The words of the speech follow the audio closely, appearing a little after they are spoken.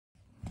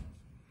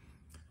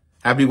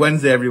Happy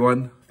Wednesday,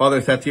 everyone.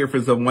 Father Seth here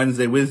for some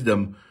Wednesday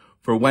wisdom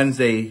for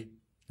Wednesday,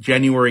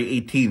 January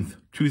 18th,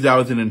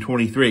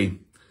 2023.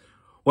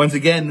 Once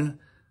again,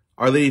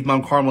 Our Lady of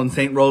Mount Carmel and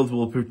St. Rose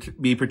will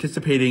be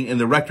participating in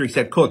the Rectory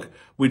at Cook,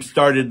 which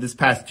started this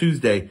past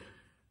Tuesday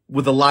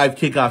with a live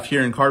kickoff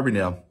here in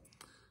Carbondale.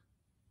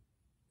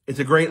 It's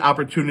a great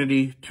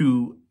opportunity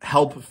to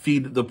help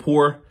feed the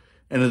poor,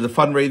 and is a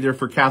fundraiser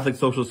for Catholic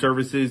Social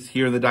Services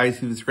here in the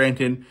Diocese of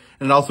Scranton,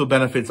 and it also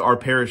benefits our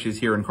parishes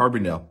here in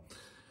Carbondale.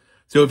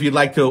 So if you'd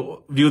like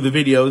to view the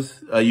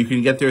videos, you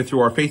can get there through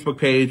our Facebook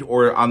page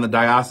or on the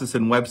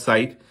diocesan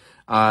website.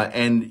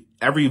 And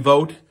every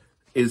vote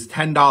is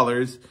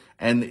 $10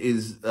 and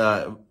is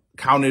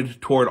counted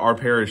toward our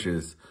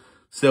parishes.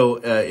 So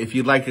if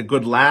you'd like a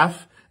good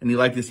laugh and you'd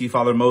like to see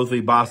Father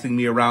Mosley bossing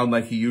me around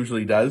like he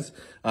usually does,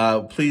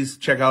 please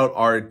check out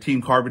our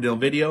Team Carbondale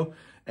video.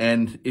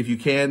 And if you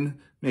can,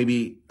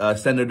 maybe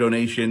send a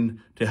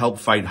donation to help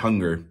fight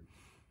hunger.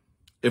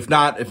 If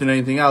not, if there's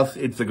anything else,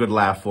 it's a good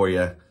laugh for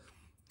you.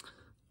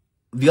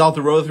 The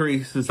Altar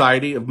Rosary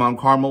Society of Mount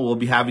Carmel will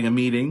be having a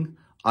meeting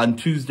on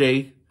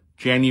Tuesday,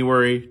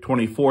 January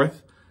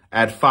 24th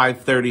at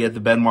 5:30 at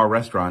the Benmar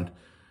restaurant.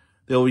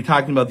 They will be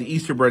talking about the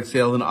Easter bread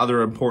sale and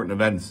other important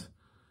events.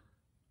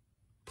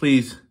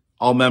 Please,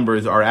 all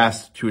members are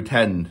asked to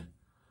attend.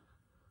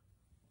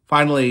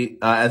 Finally,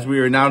 as we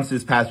were announced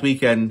this past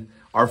weekend,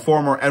 our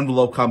former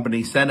envelope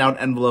company sent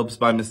out envelopes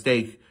by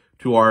mistake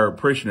to our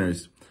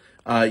parishioners.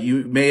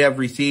 You may have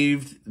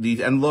received these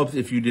envelopes.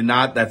 If you did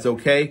not, that's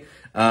okay.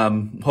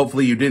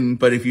 Hopefully you didn't,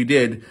 but if you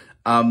did,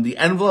 the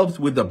envelopes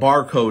with the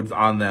barcodes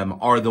on them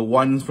are the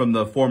ones from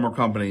the former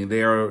company.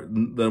 They are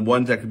the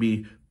ones that could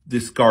be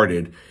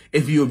discarded.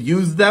 If you have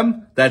used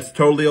them, that's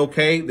totally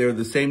okay. They're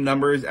the same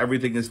numbers.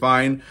 Everything is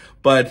fine.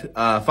 But,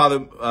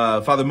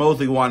 Father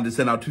Mosley wanted to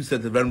send out 2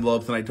 sets of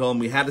envelopes, and I told him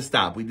we had to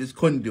stop. We just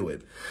couldn't do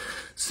it.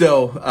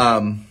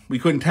 So, we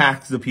couldn't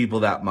tax the people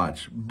that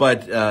much.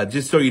 But,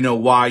 just so you know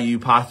why you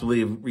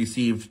possibly have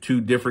received 2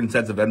 different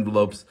sets of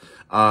envelopes,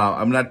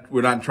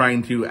 we're not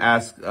trying to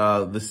ask,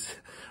 we're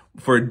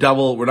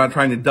not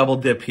trying to double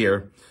dip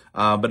here.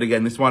 But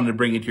again, just wanted to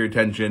bring it to your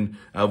attention.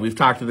 We've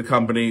talked to the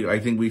company. I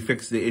think we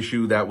fixed the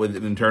issue that was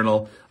an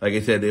internal. Like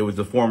I said, it was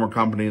the former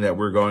company that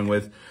we're going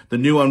with. The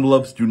new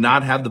envelopes do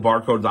not have the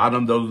barcodes on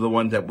them. Those are the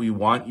ones that we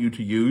want you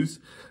to use.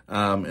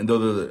 And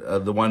those are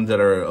the ones that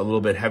are a little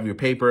bit heavier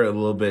paper, a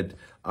little bit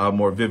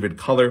more vivid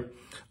color.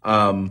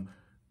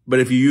 But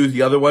if you use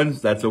the other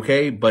ones, that's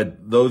okay.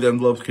 But those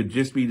envelopes could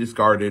just be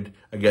discarded.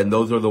 Again,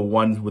 those are the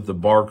ones with the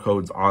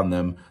barcodes on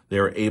them. They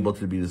are able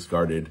to be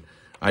discarded.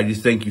 I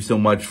just thank you so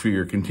much for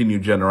your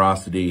continued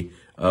generosity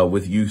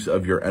with use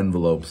of your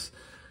envelopes.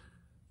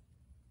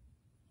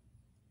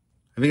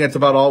 I think that's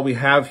about all we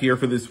have here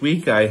for this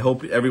week. I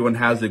hope everyone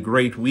has a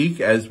great week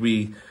as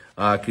we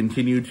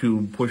continue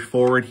to push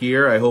forward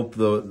here. I hope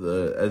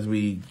as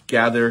we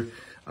gather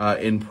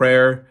in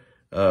prayer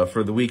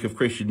for the week of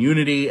Christian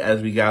unity,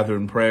 as we gather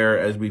in prayer,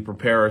 as we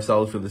prepare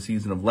ourselves for the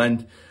season of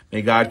Lent,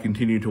 may God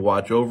continue to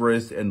watch over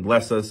us and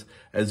bless us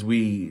as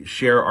we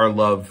share our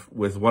love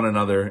with one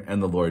another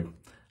and the Lord.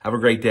 Have a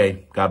great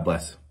day. God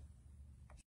bless.